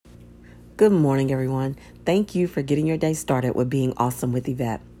Good morning, everyone. Thank you for getting your day started with being awesome with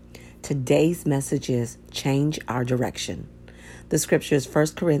Yvette. Today's message is change our direction. The scripture is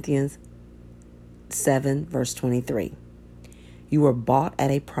 1 Corinthians 7, verse 23. You were bought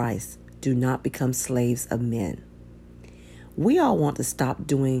at a price. Do not become slaves of men. We all want to stop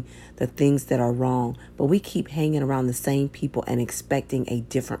doing the things that are wrong, but we keep hanging around the same people and expecting a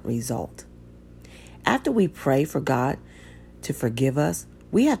different result. After we pray for God to forgive us,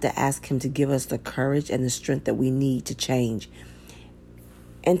 we have to ask Him to give us the courage and the strength that we need to change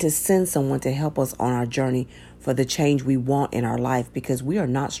and to send someone to help us on our journey for the change we want in our life, because we are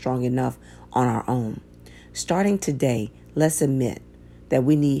not strong enough on our own. Starting today, let's admit that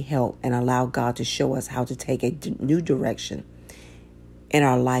we need help and allow God to show us how to take a new direction in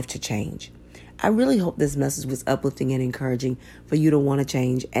our life to change. I really hope this message was uplifting and encouraging for you to want to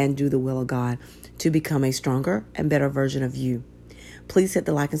change and do the will of God to become a stronger and better version of you. Please hit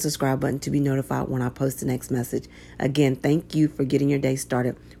the like and subscribe button to be notified when I post the next message. Again, thank you for getting your day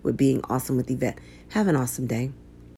started with being awesome with Yvette. Have an awesome day.